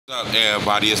What's up,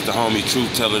 everybody? It's the homie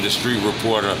Truth Teller, the street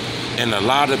reporter, and a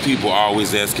lot of people are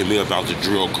always asking me about the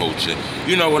drill culture.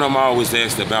 You know what I'm always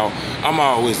asked about? I'm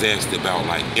always asked about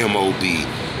like MOB.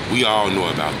 We all know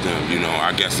about them, you know.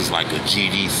 I guess it's like a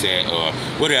GD set or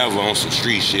whatever on some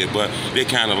street shit, but they're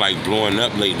kind of like blowing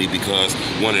up lately because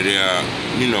one of their,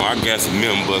 you know, I guess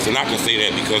members, and I can say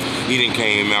that because he done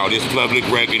came out, this public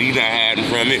record, he not hiding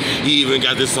from it. He even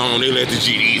got this song, they let the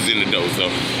GDs in the door, so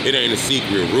it ain't a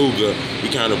secret. Ruger, he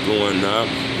kind of blowing up,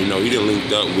 you know, he done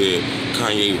linked up with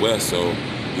Kanye West, so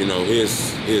you know,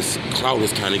 his clout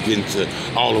is kind of getting to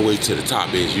all the way to the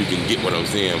top, as you can get what I'm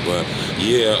saying. But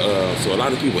yeah, so a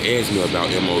lot of people ask me about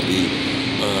MOB.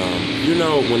 You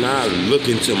know, when I look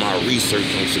into my research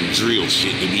on some drill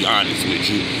shit, to be honest with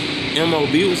you,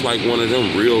 MOB was like one of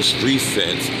them real street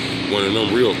sets, one of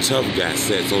them real tough guy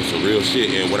sets on some real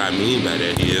shit. And what I mean by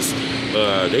that is,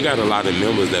 they got a lot of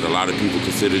members that a lot of people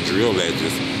consider drill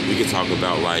legends. We can talk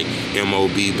about like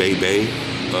MOB Baby.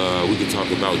 We can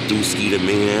talk about Dusky the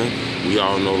Man. We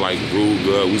all know like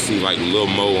Ruger. We see like Lil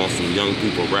Mo on some young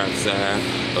people rap side.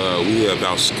 We hear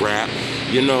about Scrapp.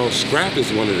 You know, Scrapp is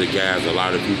one of the guys a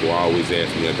lot of people always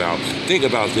ask me about. Think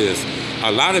about this.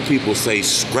 A lot of people say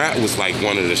Scrapp was like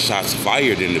one of the shots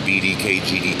fired in the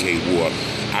BDK-GDK war.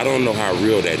 I don't know how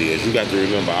real that is. You got to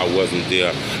remember I wasn't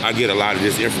there. I get a lot of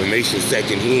this information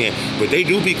secondhand, but they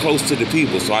do be close to the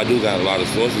people, so I do got a lot of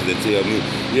sources that tell me,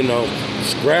 you know,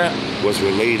 Scrapp was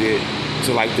related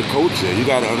to like the culture. You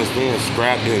got to understand,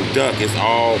 Scrapp and Duck is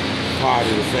all part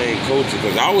of the same culture,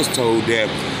 because I was told that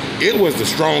it was the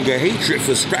stronger hatred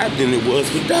for Scrapp than it was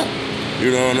for Duck.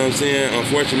 You know what I'm saying?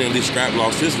 Unfortunately, Scrapp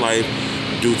lost his life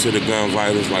due to the gun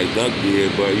violence like Duck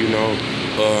did, but you know,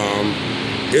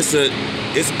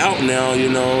 it's out now, you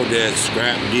know, that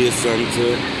Scrapp did something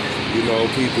to, you know,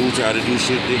 people who try to do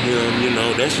shit to him, you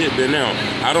know, that shit been out.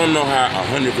 I don't know how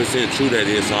 100% true that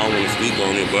is, so I don't want to speak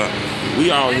on it, but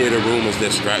we all hear the rumors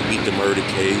that Scrapp beat the murder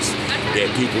case,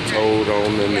 that people told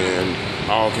on them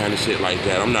and all kind of shit like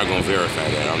that. I'm not going to verify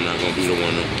that. I'm not going to be the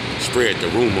one to spread the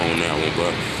rumor on that one,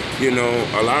 but, you know,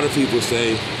 a lot of people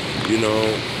say, you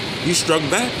know, he struck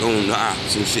back on the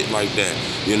ops and shit like that,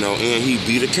 you know, and he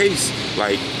beat a case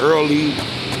like early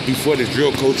before the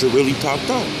drill culture really popped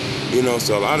up, you know.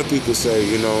 So a lot of people say,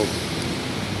 you know,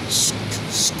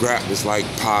 Scrapp was like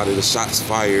part of the shots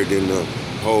fired in the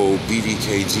whole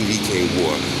BDK-GDK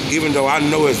war, even though I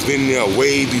know it's been there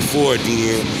way before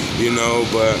then, you know,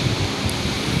 but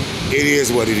it is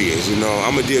what it is, you know.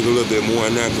 I'm gonna dig a little bit more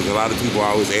on that because a lot of people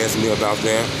always ask me about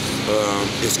that.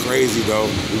 It's crazy though.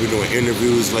 We've been doing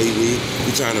interviews lately.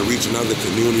 We're trying to reach in other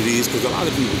communities because a lot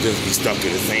of people just be stuck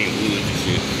in the same hood and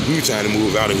shit. We trying to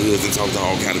move out of hoods and talk to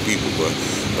all kind of people, but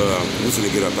we're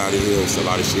gonna get up out of here. There's a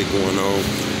lot of shit going on.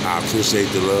 I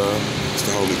appreciate the love. It's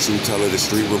the homie Truth Teller, the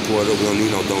street reporter. We don't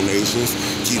need no donations.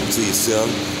 Keep it to yourself.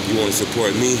 You want to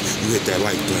support me? You hit that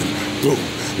like button. Boom.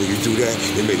 When you do that,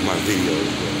 it makes my videos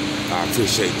better. I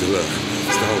appreciate the love.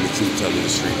 It's the homie Truth Teller, the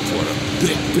street reporter.